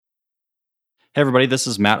Hey everybody, this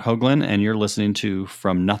is Matt Hoagland, and you're listening to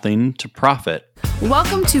From Nothing to Profit.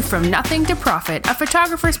 Welcome to From Nothing to Profit, a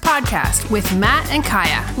photographer's podcast with Matt and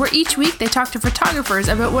Kaya, where each week they talk to photographers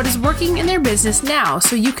about what is working in their business now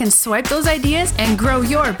so you can swipe those ideas and grow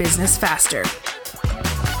your business faster.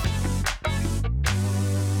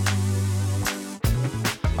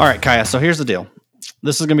 All right, Kaya, so here's the deal.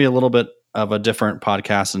 This is going to be a little bit of a different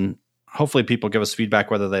podcast, and hopefully people give us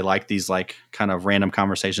feedback whether they like these like kind of random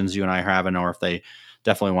conversations you and I are having, or if they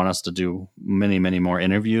definitely want us to do many, many more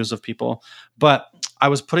interviews of people. But I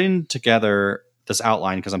was putting together this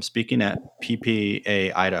outline because I'm speaking at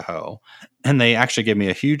PPA Idaho, and they actually gave me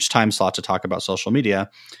a huge time slot to talk about social media.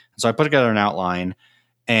 So I put together an outline,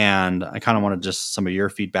 and I kind of wanted just some of your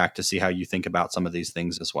feedback to see how you think about some of these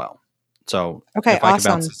things as well. So okay, if I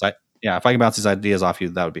awesome. if I can bounce these ideas off you,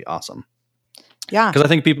 that would be awesome. Yeah. Because I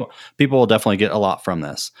think people will definitely get a lot from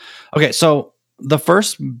this. Okay, so the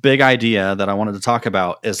first big idea that I wanted to talk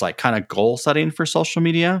about is like kind of goal setting for social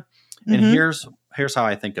media. And here's how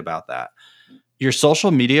I think about that. Your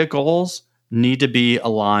social media goals need to be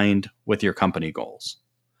aligned with your company goals.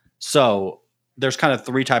 So there's kind of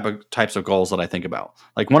three types of goals that I think about.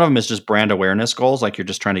 Like one of them is just brand awareness goals, like you're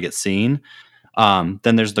just trying to get seen.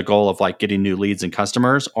 Then there's the goal of like getting new leads and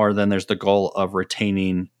customers, or then there's the goal of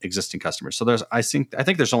retaining existing customers. So I think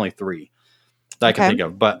there's only three that I can think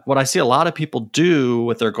of. But what I see a lot of people do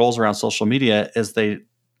with their goals around social media is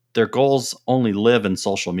their goals only live in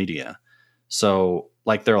social media. So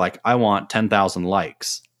like they're like, I want 10,000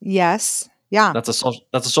 likes. Yes. Yeah. That's a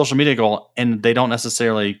social media goal, and they don't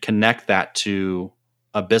necessarily connect that to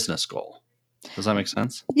a business goal. Does that make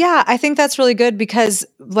sense? Yeah, I think that's really good because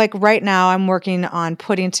like right now I'm working on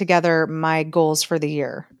putting together my goals for the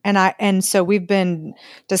year. And so we've been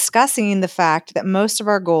discussing the fact that most of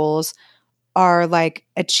our goals are like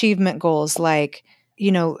achievement goals, like,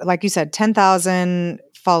 you know, like you said, 10,000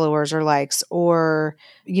 followers or likes, or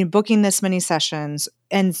booking this many sessions.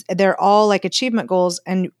 And they're all like achievement goals,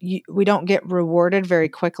 and we don't get rewarded very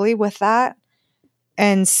quickly with that.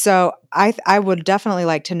 And so I would definitely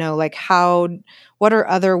like to know like what are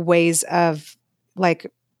other ways of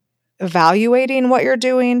like evaluating what you're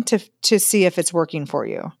doing to see if it's working for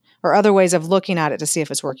you, or other ways of looking at it to see if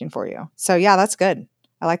it's working for you. So yeah, that's good.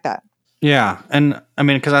 I like that. Yeah. And I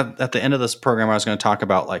mean, because at the end of this program, I was going to talk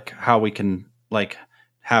about like how we can like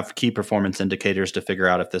have key performance indicators to figure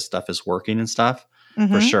out if this stuff is working and stuff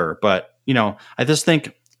for sure. But, I just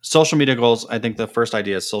think social media goals, I think the first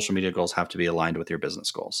idea is social media goals have to be aligned with your business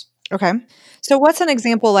goals. Okay. So what's an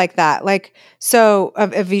example like that? Like, so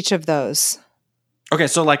of each of those? Okay.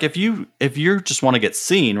 So like if you just want to get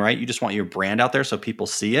seen, right? You just want your brand out there so people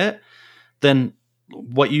see it, then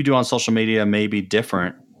what you do on social media may be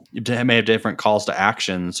different. You may have different calls to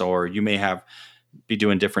actions, or you may be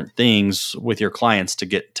doing different things with your clients to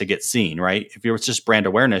get seen, right? If it's just brand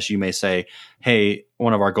awareness, you may say, hey,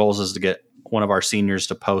 one of our goals is to get one of our seniors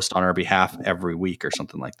to post on our behalf every week or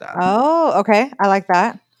something like that. Oh, okay. I like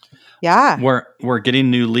that. Yeah. We're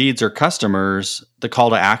getting new leads or customers. The call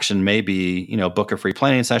to action may be, book a free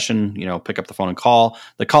planning session, pick up the phone and call.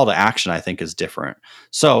 The call to action, I think, is different.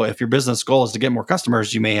 So if your business goal is to get more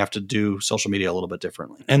customers, you may have to do social media a little bit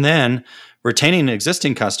differently. And then retaining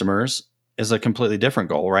existing customers is a completely different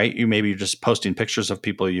goal, right? You're just posting pictures of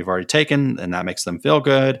people you've already taken, and that makes them feel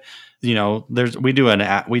good. We do an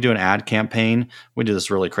ad campaign. We do this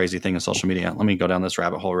really crazy thing in social media. Let me go down this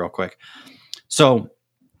rabbit hole real quick. So,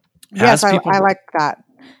 yes, I like that.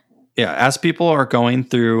 Yeah, as people are going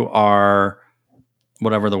through our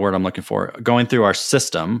whatever the word I'm looking for, going through our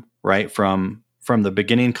system, right, from the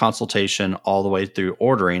beginning consultation all the way through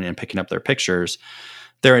ordering and picking up their pictures,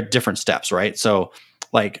 they're at different steps, right? So,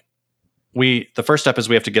 like the first step is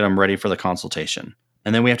we have to get them ready for the consultation,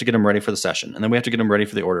 and then we have to get them ready for the session, and then we have to get them ready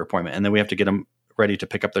for the order appointment, and then we have to get them ready to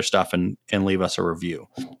pick up their stuff and leave us a review.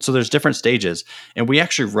 So there's different stages, and we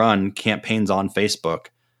actually run campaigns on Facebook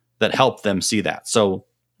that help them see that. So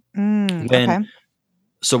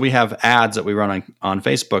so we have ads that we run on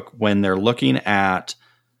Facebook when they're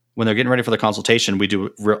getting ready for the consultation. We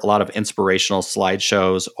do a lot of inspirational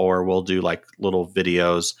slideshows, or we'll do like little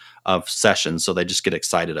videos of sessions, so they just get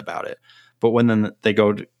excited about it. But when they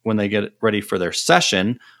get ready for their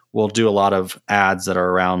session, we'll do a lot of ads that are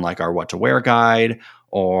around like our what to wear guide,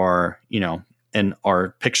 or and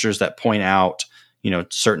our pictures that point out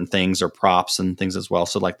certain things or props and things as well.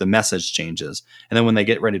 So like the message changes. And then when they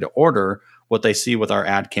get ready to order, what they see with our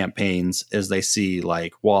ad campaigns is they see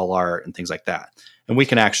like wall art and things like that. And we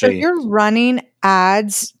can actually... So you're running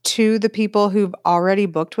ads to the people who've already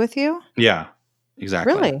booked with you? Yeah,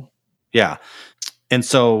 exactly. Really? Yeah. And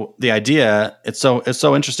so the idea, it's so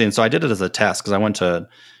interesting. So I did it as a test because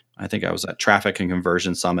I think I was at Traffic and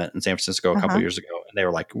Conversion Summit in San Francisco a couple years ago, and they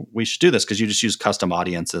were like, we should do this because you just use custom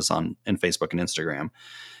audiences in Facebook and Instagram.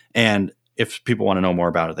 And if people want to know more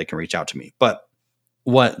about it, they can reach out to me. But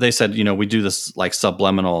what they said, we do this like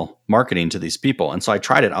subliminal marketing to these people. And so I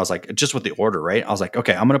tried it. I was like, just with the order, right? I was like,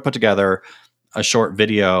 okay, I'm going to put together a short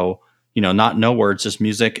video, no words, just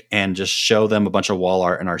music, and just show them a bunch of wall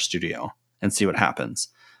art in our studio and see what happens.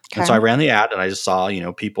 Okay. And so I ran the ad and I just saw,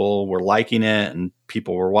 people were liking it and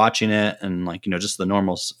people were watching it and just the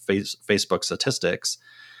normal Facebook statistics.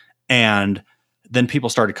 And then people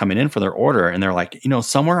started coming in for their order and they're like,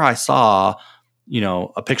 somewhere I saw,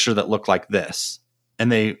 a picture that looked like this.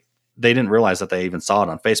 And they didn't realize that they even saw it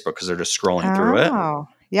on Facebook because they're just scrolling through it.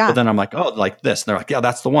 Yeah. But then I'm like, oh, like this. And they're like, yeah,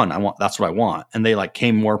 that's the one that's what I want. And they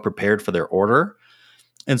came more prepared for their order.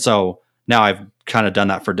 And so now I've kind of done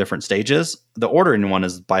that for different stages. The ordering one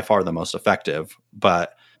is by far the most effective,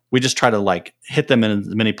 but we just try to hit them in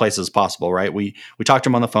as many places as possible, right? We talk to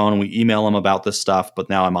them on the phone, we email them about this stuff, but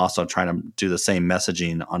now I'm also trying to do the same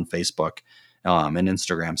messaging on Facebook and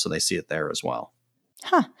Instagram so they see it there as well.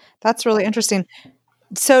 Huh. That's really interesting.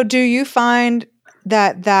 So do you find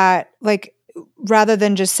that rather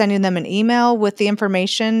than just sending them an email with the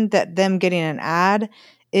information, that them getting an ad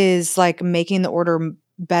is making the order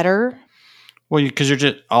better? Well, because you're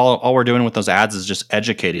just all we're doing with those ads is just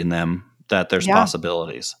educating them that there's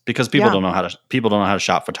possibilities, because people don't know how to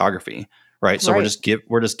shop photography, right? So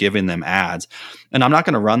we're just giving them ads, and I'm not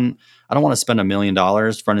going to I don't want to spend $1 million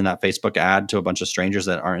running that Facebook ad to a bunch of strangers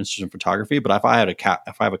that aren't interested in photography. But if I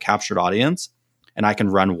have a captured audience and I can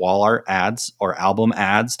run wall art ads or album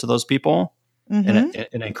ads to those people, and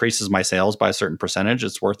it increases my sales by a certain percentage,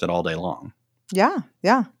 it's worth it all day long. Yeah.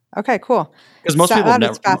 Okay, cool. Because most people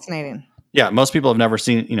that's fascinating. Yeah, most people have never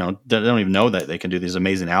seen, they don't even know that they can do these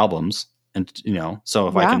amazing albums. And, so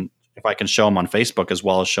if I can show them on Facebook as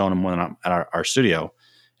well as showing them when I'm at our studio,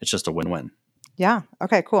 it's just a win-win. Yeah.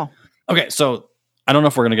 Okay, cool. Okay. So I don't know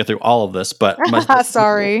if we're going to get through all of this, but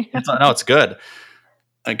sorry. It's good.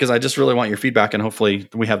 Because I just really want your feedback, and hopefully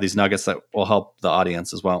we have these nuggets that will help the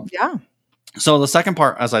audience as well. Yeah. So the second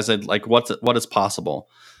part, as I said, what is possible.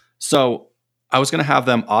 So I was going to have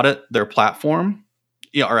them audit their platform,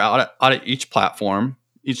 or audit each platform,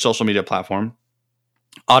 each social media platform,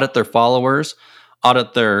 audit their followers,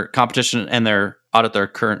 audit their competition, and audit their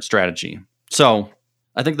current strategy. So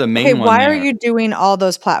I think the main one. Why are you doing all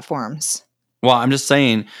those platforms? Well, I'm just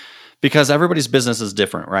saying because everybody's business is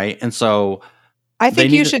different, right? And so I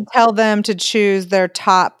think you should tell them to choose their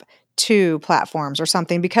top 2 platforms or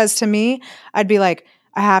something, because to me, I'd be like,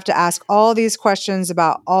 I have to ask all these questions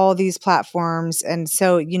about all these platforms. And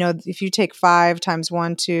so, if you take 5 times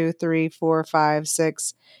 1, 2, 3, 4, 5,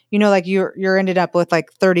 6, you're ended up with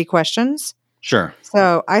 30 questions. Sure.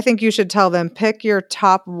 So I think you should tell them, pick your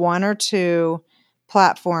top 1 or 2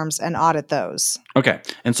 platforms and audit those. Okay.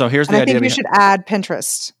 And so here's the idea. I think you should add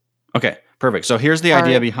Pinterest. Okay, perfect. So here's the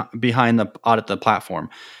idea behind the audit the platform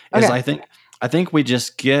is I think we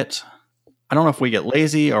just get, I don't know if we get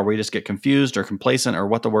lazy or we just get confused or complacent or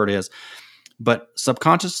what the word is, but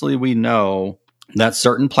subconsciously we know that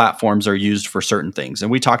certain platforms are used for certain things.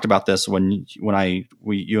 And we talked about this when I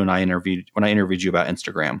interviewed you about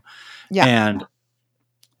Instagram. Yeah. And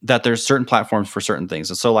that there's certain platforms for certain things.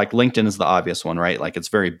 And so LinkedIn is the obvious one, right? It's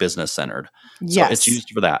very business centered. Yes. So it's used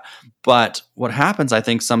for that. But what happens, I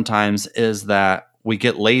think, sometimes is that we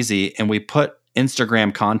get lazy and we put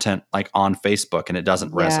Instagram content on Facebook and it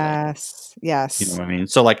doesn't resonate. Yes. You know what I mean?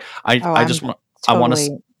 So I just want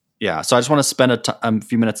to spend a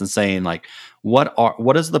few minutes in saying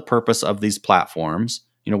what is the purpose of these platforms?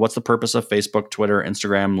 What's the purpose of Facebook, Twitter,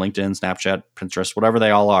 Instagram, LinkedIn, Snapchat, Pinterest, whatever they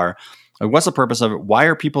all are? What's the purpose of it? Why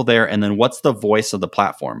are people there? And then what's the voice of the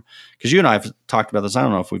platform? Because you and I have talked about this. I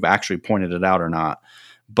don't know if we've actually pointed it out or not,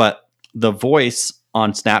 but the voice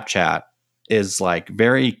on Snapchat is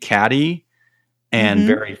very catty and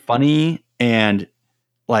very funny. And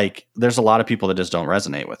there's a lot of people that just don't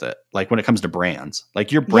resonate with it. When it comes to brands,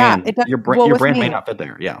 your brand, your brand may not fit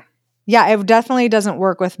there. Yeah. Yeah. It definitely doesn't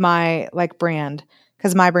work with my brand,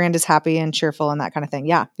 because my brand is happy and cheerful and that kind of thing.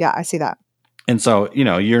 Yeah. Yeah. I see that. And so,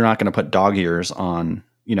 you're not going to put dog ears on,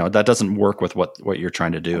 that doesn't work with what you're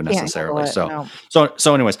trying to do necessarily. So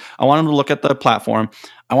anyways, I want them to look at the platform.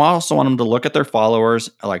 I also want them to look at their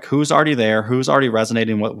followers, who's already there, who's already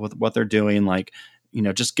resonating with what they're doing.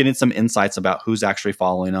 Just getting some insights about who's actually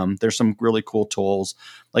following them. There's some really cool tools.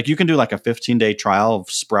 You can do a 15-day trial of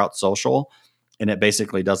Sprout Social, and it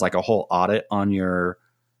basically does a whole audit on your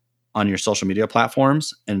social media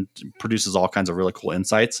platforms and produces all kinds of really cool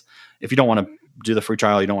insights. If you don't want to do the free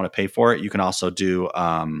trial, you don't want to pay for it, you can also do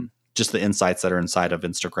just the insights that are inside of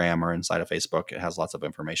Instagram or inside of Facebook. It has lots of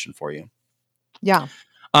information for you. Yeah.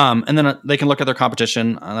 And then they can look at their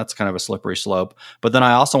competition. That's kind of a slippery slope. But then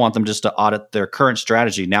I also want them just to audit their current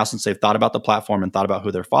strategy. Now, since they've thought about the platform and thought about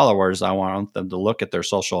who their followers, I want them to look at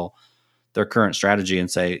their current strategy and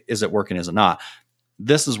say, is it working? Is it not?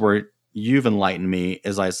 This is where you've enlightened me,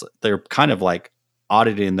 they're kind of like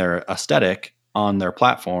auditing their aesthetic on their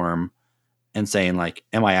platform and saying like,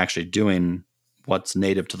 am I actually doing what's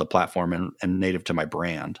native to the platform and native to my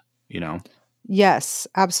brand, Yes,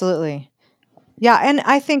 absolutely. Yeah. And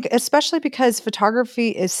I think especially because photography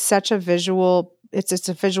is such a visual, it's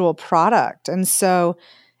a visual product. And so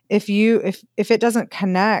if it doesn't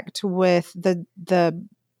connect with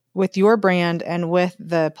with your brand and with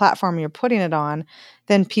the platform you're putting it on,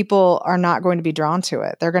 then people are not going to be drawn to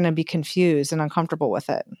it. They're going to be confused and uncomfortable with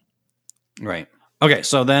it. Right. Okay.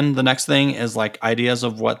 So then the next thing is like ideas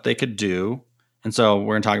of what they could do. And so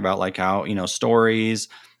we're going to talk about like how, stories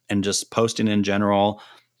and just posting in general,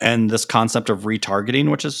 and this concept of retargeting,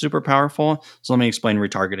 which is super powerful. So let me explain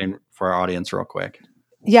retargeting for our audience real quick.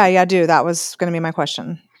 Yeah, do. That was going to be my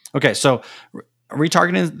question. Okay. So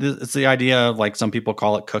retargeting is the idea of like some people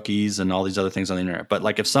call it cookies and all these other things on the internet. But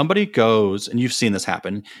like if somebody goes, and you've seen this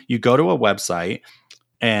happen, you go to a website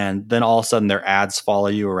and then all of a sudden their ads follow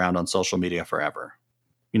you around on social media forever.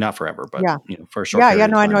 Not forever, but for a short period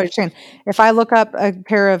of time. I know what you're saying. If I look up a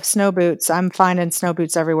pair of snow boots, I'm finding snow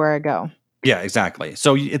boots everywhere I go. Yeah, exactly.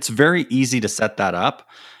 So it's very easy to set that up.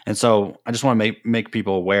 And so I just want to make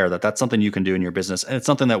people aware that that's something you can do in your business. And it's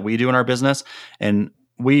something that we do in our business. And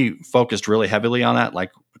we focused really heavily on that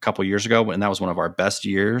like a couple of years ago. And that was one of our best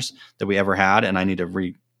years that we ever had. And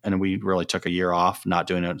and we really took a year off, not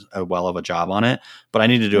doing a well of a job on it. But I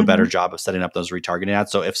need to do a better job of setting up those retargeting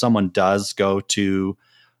ads. So if someone does go to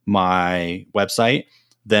my website,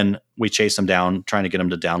 then we chase them down, trying to get them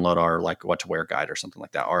to download our like what to wear guide or something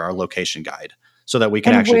like that, or our location guide, so that we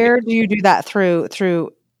can actually. Where do you do that through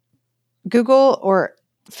Google or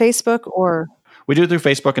Facebook or? We do it through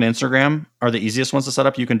Facebook and Instagram are the easiest ones to set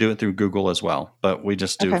up. You can do it through Google as well, but we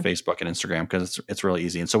just do Facebook and Instagram because it's really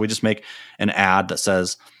easy. And so we just make an ad that's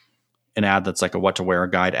like a what to wear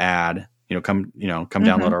guide ad. Come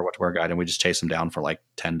download our what to wear guide, and we just chase them down for like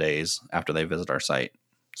 10 days after they visit our site.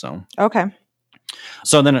 So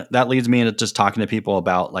So then that leads me into just talking to people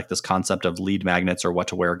about like this concept of lead magnets or what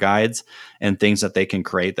to wear guides and things that they can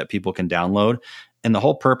create that people can download. And the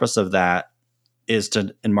whole purpose of that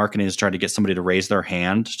in marketing is try to get somebody to raise their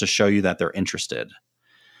hand to show you that they're interested.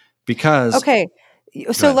 Because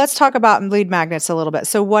so let's talk about lead magnets a little bit.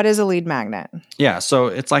 So what is a lead magnet? Yeah, so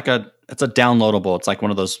it's a downloadable. It's like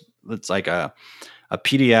one of those. It's like a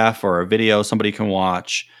PDF or a video somebody can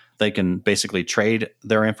watch. They can basically trade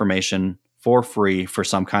their information for free for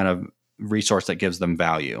some kind of resource that gives them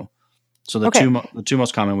value. So the two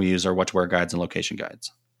most common we use are what to wear guides and location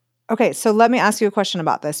guides. Okay, so let me ask you a question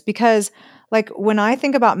about this, because like when I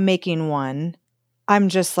think about making one, I'm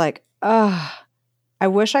just like, I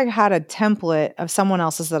wish I had a template of someone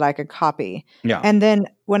else's that I could copy. Yeah. And then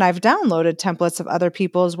when I've downloaded templates of other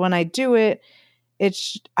people's, when I do it,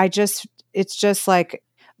 it's just like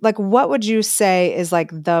what would you say is like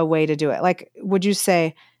the way to do it? Like, would you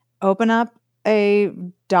say open up a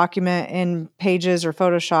document in Pages or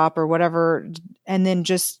Photoshop or whatever, and then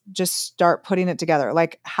just start putting it together?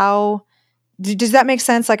 Like, how does that make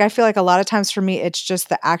sense? Like, I feel like a lot of times for me, it's just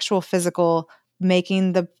the actual physical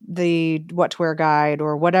making the what to wear guide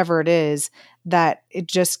or whatever it is, that it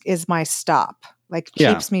just is my stop. Like,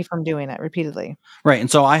 keeps me from doing it repeatedly. Right.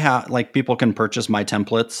 And so I have like people can purchase my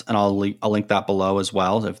templates, and I'll link that below as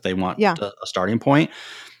well if they want a starting point.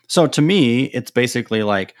 So to me, it's basically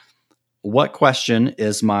like, what question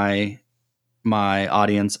is my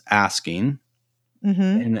audience asking?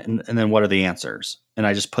 And then what are the answers? And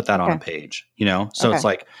I just put that on a page, So it's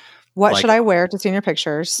like, what should I wear to see in your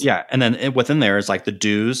pictures? Yeah. And then within there is like the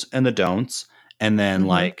do's and the don'ts. And then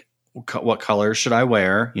like, what colors should I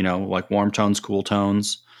wear? Like warm tones, cool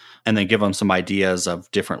tones, and then give them some ideas of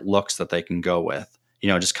different looks that they can go with,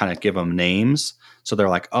 just kind of give them names. So they're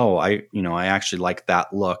like, oh, I actually like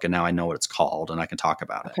that look, and now I know what it's called and I can talk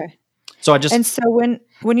about it. Okay. So and so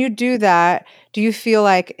when you do that, do you feel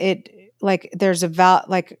like there's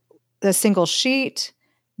like a single sheet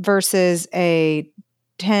versus a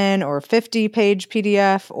 10 or 50 page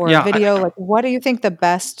PDF or a video? Like, what do you think the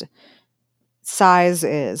best size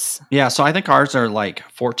is? Yeah, so I think ours are like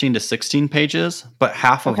 14 to 16 pages, but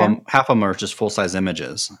half of them are just full size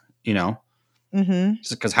images,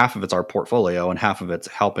 because half of it's our portfolio and half of it's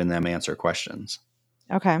helping them answer questions.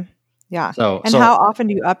 Okay. Yeah. So how often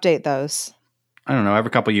do you update those? I don't know,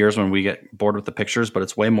 every couple of years when we get bored with the pictures, but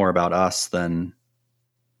it's way more about us than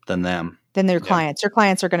them. Than their Yeah. clients. Your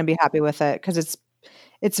clients are going to be happy with it because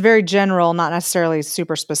it's very general, not necessarily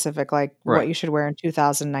super specific, like Right. what you should wear in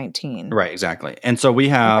 2019. Right, exactly. And so we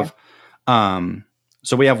have,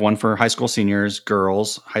 we have one for high school seniors,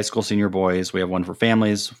 girls, high school senior boys. We have one for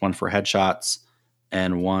families, one for headshots,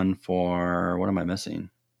 and one for, what am I missing?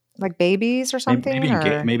 Like babies or something?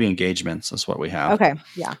 Maybe engagements is what we have. Okay.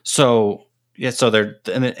 Yeah. So they're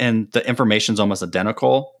and the information's almost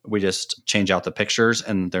identical. We just change out the pictures,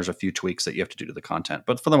 and there's a few tweaks that you have to do to the content.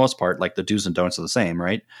 But for the most part, like the do's and don'ts are the same,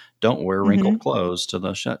 right? Don't wear wrinkled clothes to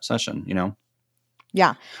the session, you know?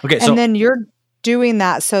 Yeah. Okay. And then you're doing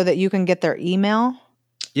that so that you can get their email.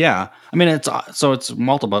 Yeah. I mean, it's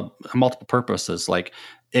multiple purposes. Like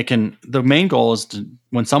the main goal is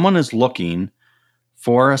when someone is looking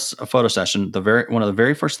for a photo session, one of the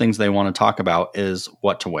very first things they want to talk about is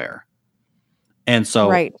what to wear. And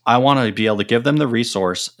so I want to be able to give them the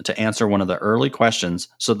resource to answer one of the early questions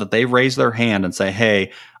so that they raise their hand and say,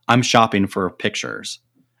 hey, I'm shopping for pictures.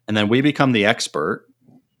 And then we become the expert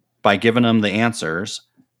by giving them the answers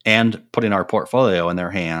and putting our portfolio in their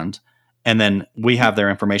hand. And then we have their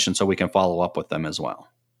information so we can follow up with them as well.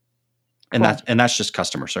 And that's just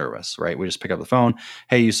customer service, right? We just pick up the phone.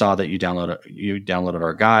 Hey, you saw that you downloaded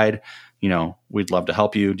our guide. You know, we'd love to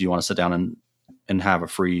help you. Do you want to sit down and have a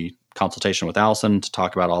free consultation with Allison to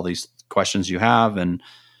talk about all these questions you have? And,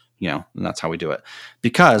 and that's how we do it,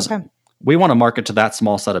 because we want to market to that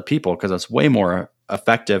small set of people because it's way more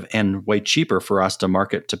effective and way cheaper for us to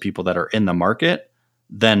market to people that are in the market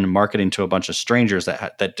than marketing to a bunch of strangers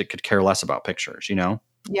that could care less about pictures,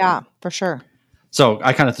 Yeah, for sure. So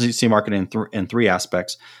I kind of see marketing in three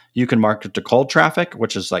aspects. You can market to cold traffic,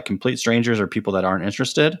 which is like complete strangers or people that aren't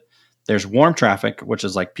interested. There's warm traffic, which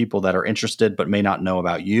is like people that are interested but may not know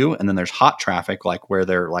about you. And then there's hot traffic, like where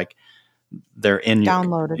they're in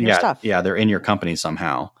downloaded your stuff. Yeah, they're in your company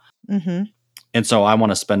somehow. Mm-hmm. And so I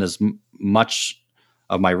want to spend as much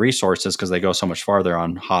of my resources because they go so much farther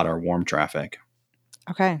on hot or warm traffic.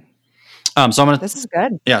 Okay. This is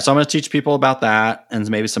good. Yeah. So I'm going to teach people about that and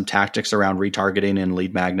maybe some tactics around retargeting and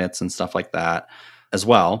lead magnets and stuff like that as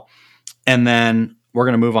well. And then we're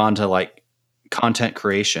going to move on to like content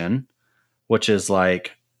creation, which is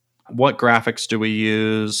like, what graphics do we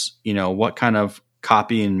use? What kind of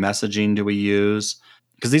copy and messaging do we use?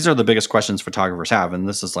 Because these are the biggest questions photographers have. And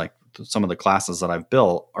this is like some of the classes that I've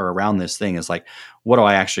built are around this thing is like, what do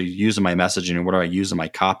I actually use in my messaging and what do I use in my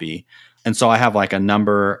copy? And so I have like a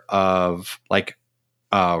number of like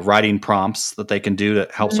writing prompts that they can do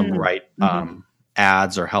that helps them write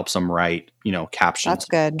ads or helps them write, captions. That's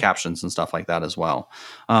good. Captions and stuff like that as well.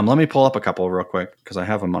 Let me pull up a couple real quick because I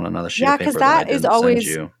have them on another sheet of paper. Yeah, because that is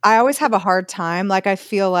always, I always have a hard time. Like I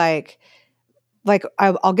feel like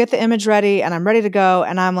I'll get the image ready and I'm ready to go.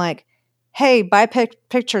 And I'm like, hey, buy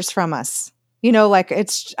pictures from us.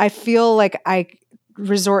 I feel like I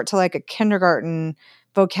resort to like a kindergarten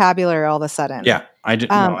vocabulary all of a sudden. Yeah, I do.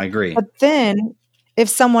 No, I agree. But then if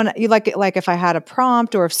someone if I had a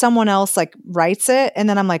prompt or if someone else like writes it and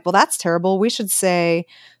then I'm like, well, that's terrible. We should say,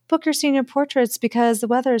 book your senior portraits because the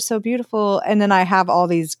weather is so beautiful. And then I have all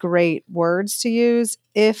these great words to use.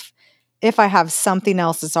 If I have something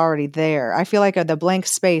else that's already there, I feel like the blank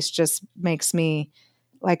space just makes me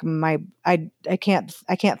like I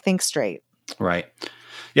can't think straight. Right.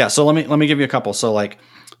 Yeah. So let me give you a couple. So like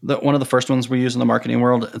one of the first ones we use in the marketing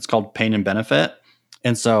world, it's called pain and benefit.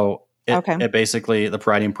 And so it basically, the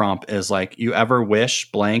writing prompt is like, you ever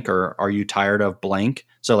wish blank or are you tired of blank?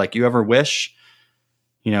 So like you ever wish,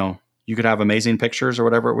 you could have amazing pictures or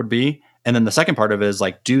whatever it would be. And then the second part of it is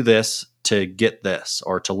like, do this to get this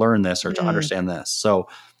or to learn this or to understand this. So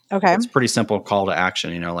it's a pretty simple call to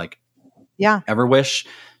action, ever wish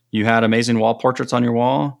you had amazing wall portraits on your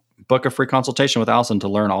wall? Book a free consultation with Allison to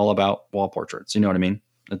learn all about wall portraits. You know what I mean?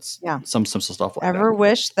 It's some simple stuff like that. Ever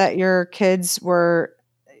wish that your kids were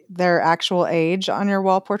their actual age on your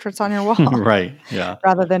wall portraits on your wall? Right. Yeah.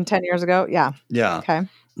 Rather than 10 years ago. Yeah. Yeah. Okay.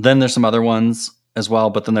 Then there's some other ones as well,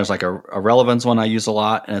 but then there's like a relevance one I use a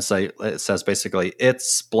lot. And it says basically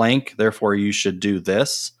it's blank. Therefore you should do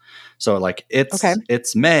this. So like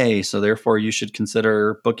it's May. So therefore you should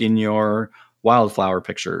consider booking your wildflower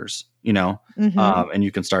pictures, and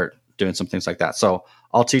you can start doing some things like that. So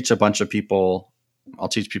I'll teach people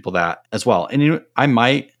that as well. And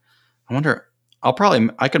I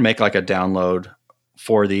could make like a download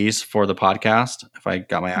for these for the podcast if I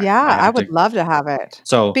got my I would love to have it.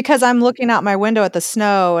 So because I'm looking out my window at the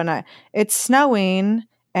snow and it's snowing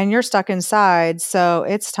and you're stuck inside, so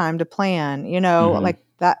it's time to plan, like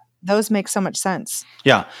that. those make so much sense.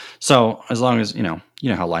 Yeah. So as long as, you know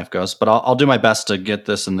how life goes, but I'll do my best to get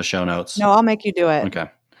this in the show notes. No, I'll make you do it. Okay.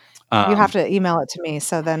 You have to email it to me.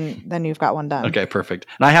 So then you've got one done. Okay, perfect.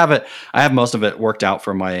 And I have most of it worked out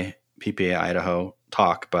for my PPA Idaho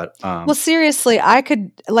talk, but well, seriously, I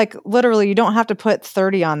could like literally, you don't have to put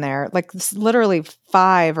 30 on there. Like literally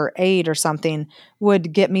 5 or 8 or something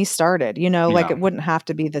would get me started, like it wouldn't have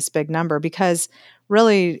to be this big number, because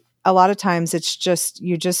really a lot of times it's just,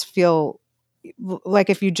 you just feel like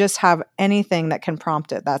if you just have anything that can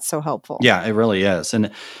prompt it, that's so helpful. Yeah, it really is. And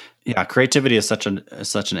yeah, creativity is such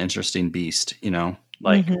an interesting beast,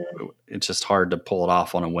 like it's just hard to pull it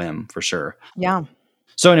off on a whim for sure. Yeah.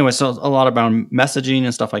 So anyway, so a lot about messaging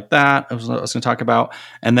and stuff like that I was going to talk about.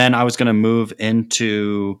 And then I was going to move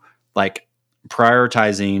into like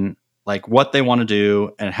prioritizing like what they want to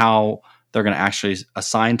do and how they're going to actually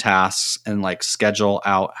assign tasks and like schedule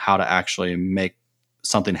out how to actually make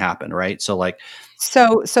something happen. Right. So like,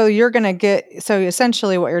 so you're going to so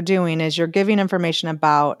essentially what you're doing is you're giving information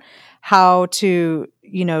about how to,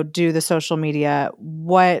 do the social media,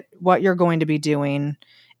 what you're going to be doing.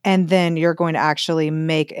 And then you're going to actually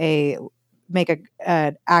make a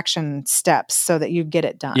action steps so that you get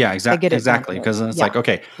it done. Yeah, exactly. Because it's like,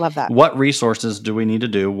 okay, love that. What resources do we need to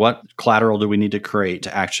do? What collateral do we need to create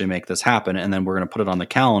to actually make this happen? And then we're going to put it on the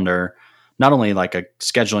calendar, not only like a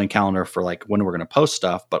scheduling calendar for like when we're going to post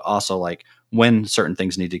stuff, but also like when certain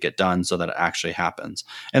things need to get done so that it actually happens.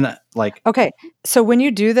 And that like, okay. So when you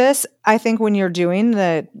do this, I think when you're doing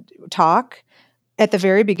the talk at the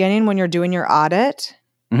very beginning, when you're doing your audit,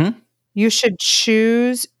 you should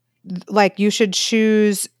choose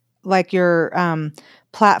your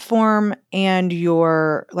platform and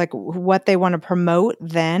your like what they want to promote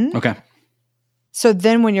then. Okay. So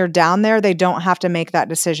then when you're down there, they don't have to make that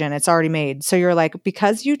decision. It's already made. So you're like,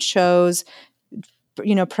 because you chose,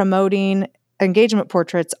 promoting engagement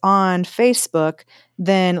portraits on Facebook,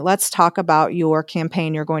 then let's talk about your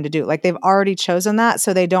campaign you're going to do. Like they've already chosen that.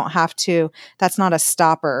 So they don't have to, that's not a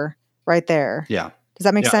stopper right there. Yeah. Does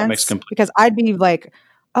that make sense? That makes complete. Because I'd be like,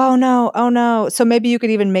 oh no. So maybe you could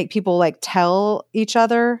even make people like tell each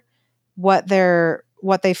other what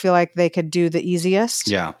they feel like they could do the easiest.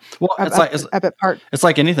 Yeah. Well, it's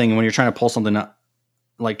like anything when you're trying to pull something up,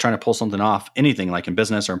 like trying to pull something off, anything like in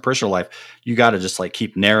business or in personal life, you got to just like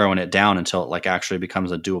keep narrowing it down until it like actually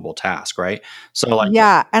becomes a doable task. Right. So like,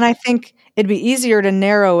 yeah. And I think it'd be easier to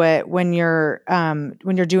narrow it when you're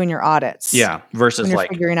doing your audits. Yeah. Versus when you're like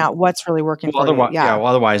figuring out what's really working for you. Yeah. Well,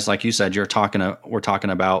 otherwise, like you said, we're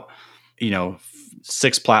talking about,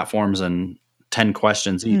 6 platforms and 10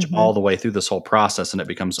 questions each all the way through this whole process. And it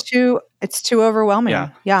becomes it's too overwhelming.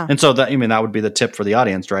 Yeah. And so that would be the tip for the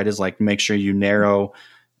audience, right? Is like, make sure you narrow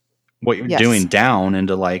what you're doing down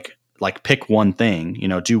into like pick one thing,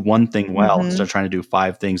 do one thing well instead of trying to do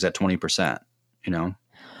 5 things at 20%,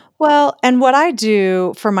 Well, and what I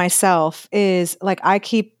do for myself is like I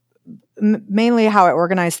keep mainly how I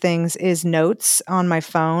organize things is notes on my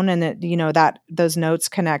phone, and that those notes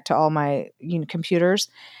connect to all my computers.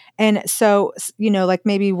 And so, like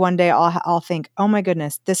maybe one day I'll think, oh my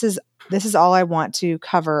goodness, this is all I want to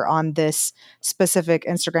cover on this specific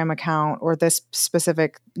Instagram account or this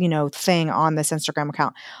specific, thing on this Instagram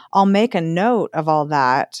account. I'll make a note of all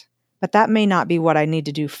that, but that may not be what I need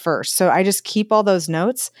to do first. So I just keep all those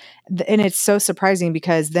notes. And it's so surprising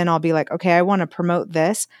because then I'll be like, okay, I want to promote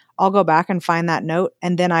this. I'll go back and find that note.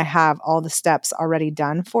 And then I have all the steps already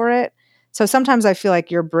done for it. So sometimes I feel like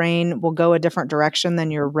your brain will go a different direction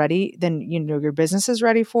than your business is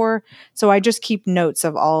ready for. So I just keep notes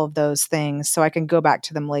of all of those things so I can go back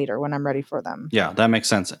to them later when I'm ready for them. Yeah, that makes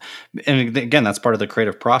sense. And again, that's part of the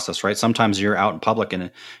creative process, right? Sometimes you're out in public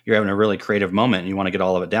and you're having a really creative moment and you want to get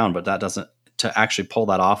all of it down, but to actually pull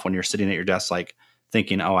that off when you're sitting at your desk, like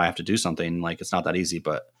thinking, oh, I have to do something, like it's not that easy.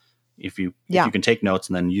 But if you can take notes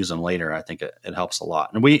and then use them later, I think it helps a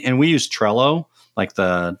lot. And we use Trello, like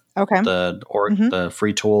the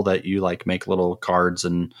free tool that you like make little cards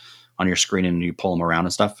and on your screen and you pull them around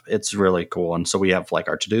and stuff. It's really cool. And so we have like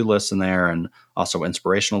our to-do lists in there and also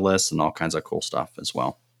inspirational lists and all kinds of cool stuff as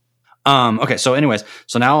well. Okay. So anyways,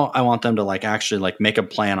 so now I want them to like actually like make a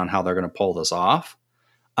plan on how they're going to pull this off.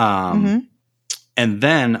 And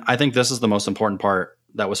then I think this is the most important part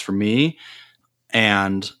that was for me.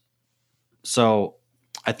 And so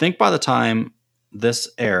I think by the time this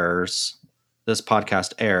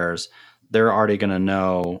podcast airs, they're already going to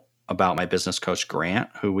know about my business coach, Grant,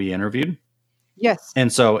 who we interviewed. Yes.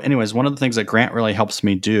 And so anyways, one of the things that Grant really helps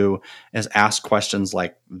me do is ask questions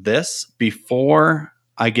like this before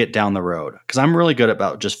I get down the road. Because I'm really good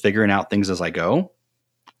about just figuring out things as I go.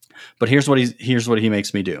 But here's what he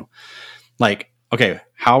makes me do. Like, okay,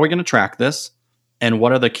 how are we going to track this? And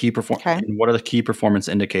what are the key performance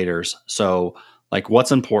indicators? So like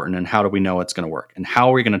what's important and how do we know it's going to work? And how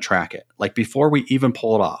are we going to track it? Like before we even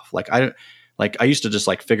pull it off. I used to just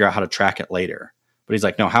like figure out how to track it later. But he's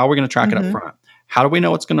like, no, how are we going to track it up front? How do we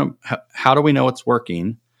know how do we know it's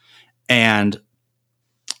working? And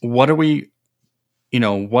what are we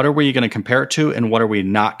going to compare it to and what are we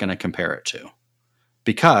not going to compare it to?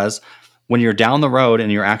 Because when you're down the road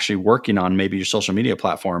and you're actually working on maybe your social media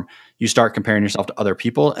platform, you start comparing yourself to other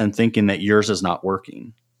people and thinking that yours is not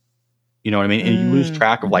working. You know what I mean? And you lose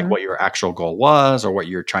track of like what your actual goal was or what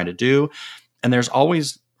you're trying to do. And there's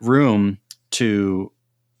always room to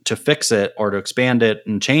fix it or to expand it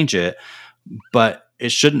and change it. But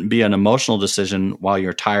it shouldn't be an emotional decision while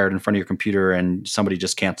you're tired in front of your computer and somebody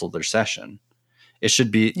just canceled their session. It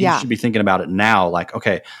should be, you should be thinking about it now. Like,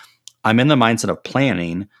 okay, I'm in the mindset of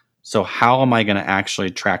planning. So how am I going to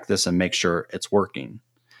actually track this and make sure it's working?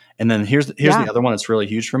 And then here's the other one that's really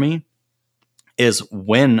huge for me is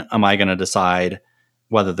when am I going to decide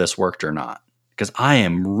whether this worked or not? Because I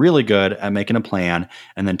am really good at making a plan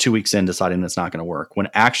and then 2 weeks in deciding it's not going to work when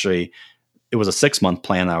actually it was a 6-month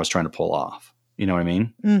plan that I was trying to pull off. You know what I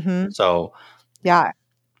mean? Mm-hmm. So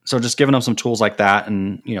just giving them some tools like that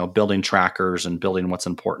and, building trackers and building what's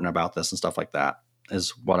important about this and stuff like that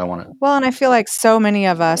is what I want to. Well, and I feel like so many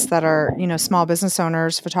of us that are, small business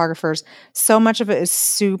owners, photographers, so much of it is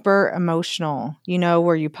super emotional,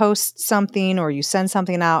 where you post something or you send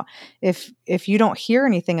something out. If you don't hear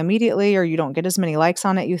anything immediately or you don't get as many likes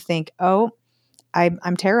on it, you think, oh,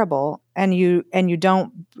 I'm terrible. And you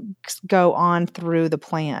don't go on through the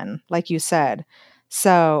plan, like you said.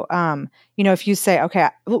 So, if you say, okay,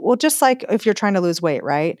 well, just like if you're trying to lose weight,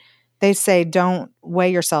 right? They say, don't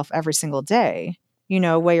weigh yourself every single day.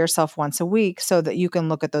 Weigh yourself once a week so that you can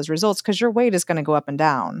look at those results because your weight is going to go up and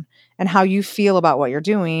down and how you feel about what you're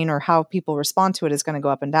doing or how people respond to it is going to go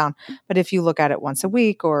up and down. But if you look at it once a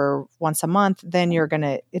week or once a month, then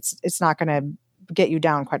it's not going to get you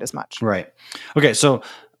down quite as much. Right. Okay. So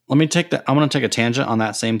I'm going to take a tangent on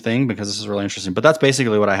that same thing because this is really interesting, but that's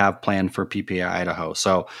basically what I have planned for PPI Idaho.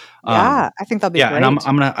 So I think that'll be great. And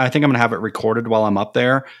I think I'm going to have it recorded while I'm up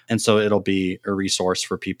there. And so it'll be a resource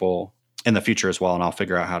for people in the future as well. And I'll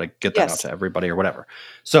figure out how to get that out to everybody or whatever.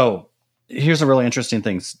 So here's a really interesting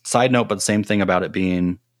thing. Side note, but the same thing about it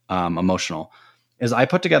being emotional is I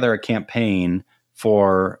put together a campaign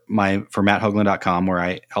for matthoagland.com where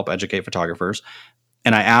I help educate photographers.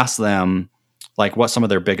 And I asked them like what some of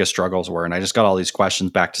their biggest struggles were. And I just got all these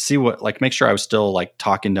questions back to see make sure I was still like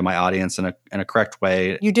talking to my audience in a correct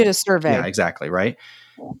way. You did a survey. Yeah, exactly. Right.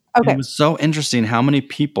 Okay. And it was so interesting how many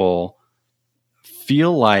people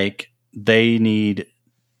feel like they need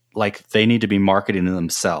to be marketing to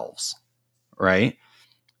themselves. Right.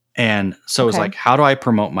 And so it's like, how do I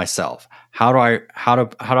promote myself? How do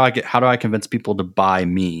I convince people to buy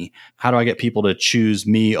me? How do I get people to choose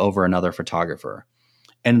me over another photographer?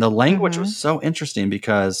 And the language was so interesting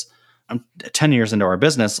because I'm 10 years into our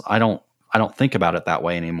business. I don't think about it that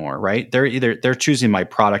way anymore. Right. They're choosing my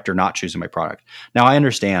product or not choosing my product. Now I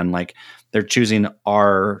understand like they're choosing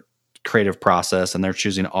our creative process and they're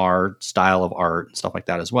choosing our style of art and stuff like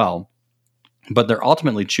that as well. But they're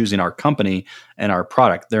ultimately choosing our company and our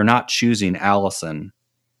product. They're not choosing Allison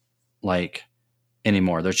like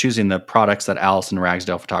anymore. They're choosing the products that Allison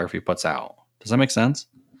Ragsdale Photography puts out. Does that make sense?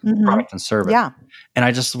 Mm-hmm. Product and service. Yeah. And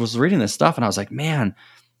I just was reading this stuff and I was like, man,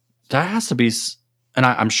 that has to be, and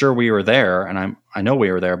I'm sure we were there and I know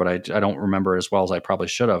we were there, but I don't remember as well as I probably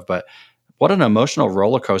should have. But what an emotional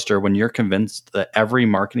roller coaster when you're convinced that every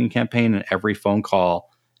marketing campaign and every phone call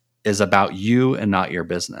is about you and not your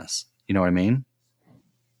business. You know what I mean?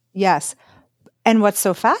 Yes. And what's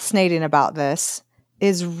so fascinating about this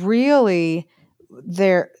is really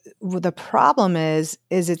the problem is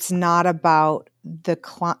it's not about the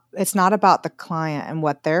client and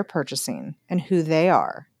what they're purchasing and who they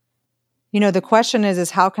are. The question is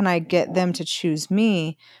how can I get them to choose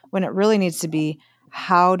me when it really needs to be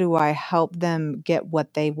how do I help them get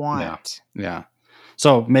what they want? Yeah.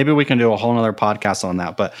 So maybe we can do a whole nother podcast on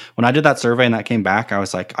that. But when I did that survey and that came back, I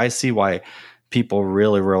was like, I see why people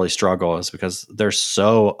really, really struggle is because they're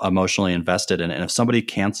so emotionally invested in it. And if somebody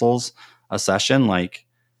cancels a session, like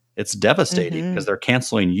it's devastating because they're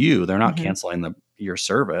canceling you. They're not canceling your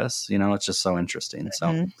service. It's just so interesting.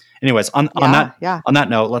 So anyways, on that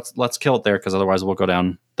note, let's kill it there because otherwise we'll go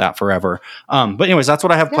down that forever. But anyways, that's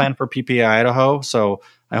what I have planned for PPI Idaho. So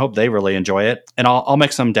I hope they really enjoy it. And I'll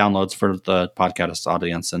make some downloads for the podcast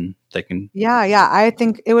audience and they can. Yeah. I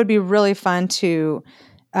think it would be really fun to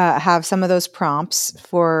have some of those prompts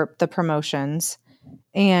for the promotions.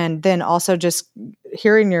 And then also just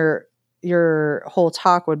hearing your whole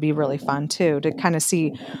talk would be really fun too, to kind of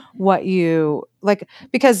see what you like,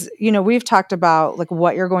 because, we've talked about like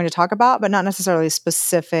what you're going to talk about, but not necessarily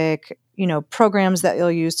specific, programs that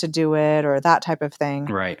you'll use to do it or that type of thing.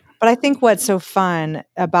 Right. But I think what's so fun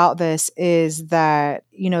about this is that,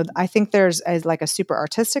 I think there's a super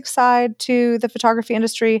artistic side to the photography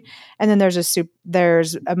industry. And then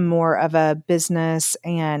there's a more of a business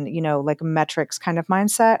and, like metrics kind of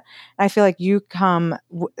mindset. And I feel like you come,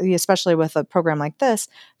 especially with a program like this,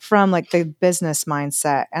 from like the business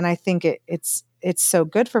mindset. And I think it's so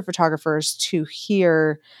good for photographers to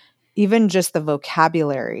hear even just the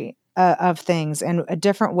vocabulary of things and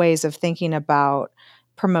different ways of thinking about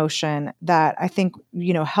promotion that I think,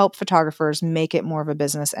 help photographers make it more of a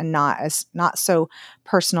business and not so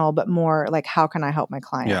personal, but more like, how can I help my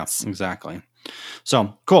clients? Yeah, exactly.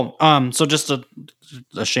 So cool. So just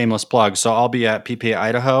a shameless plug. So I'll be at PPA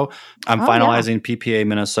Idaho. I'm finalizing PPA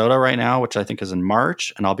Minnesota right now, which I think is in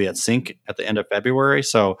March, and I'll be at Sync at the end of February.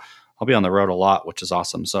 So I'll be on the road a lot, which is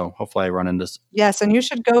awesome. So hopefully I run into... Yes, and you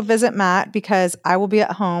should go visit Matt because I will be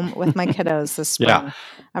at home with my kiddos this spring. Yeah.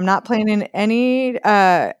 I'm not planning any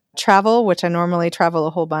travel, which I normally travel a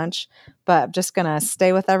whole bunch, but I'm just going to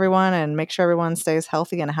stay with everyone and make sure everyone stays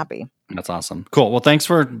healthy and happy. That's awesome. Cool. Well, thanks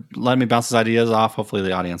for letting me bounce these ideas off. Hopefully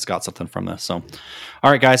the audience got something from this. So, all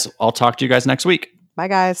right, guys, I'll talk to you guys next week. Bye,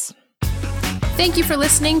 guys. Thank you for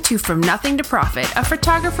listening to From Nothing to Profit, a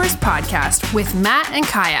photographer's podcast with Matt and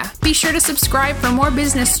Kaya. Be sure to subscribe for more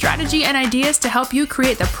business strategy and ideas to help you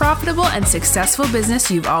create the profitable and successful business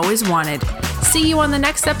you've always wanted. See you on the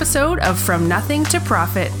next episode of From Nothing to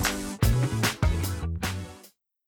Profit.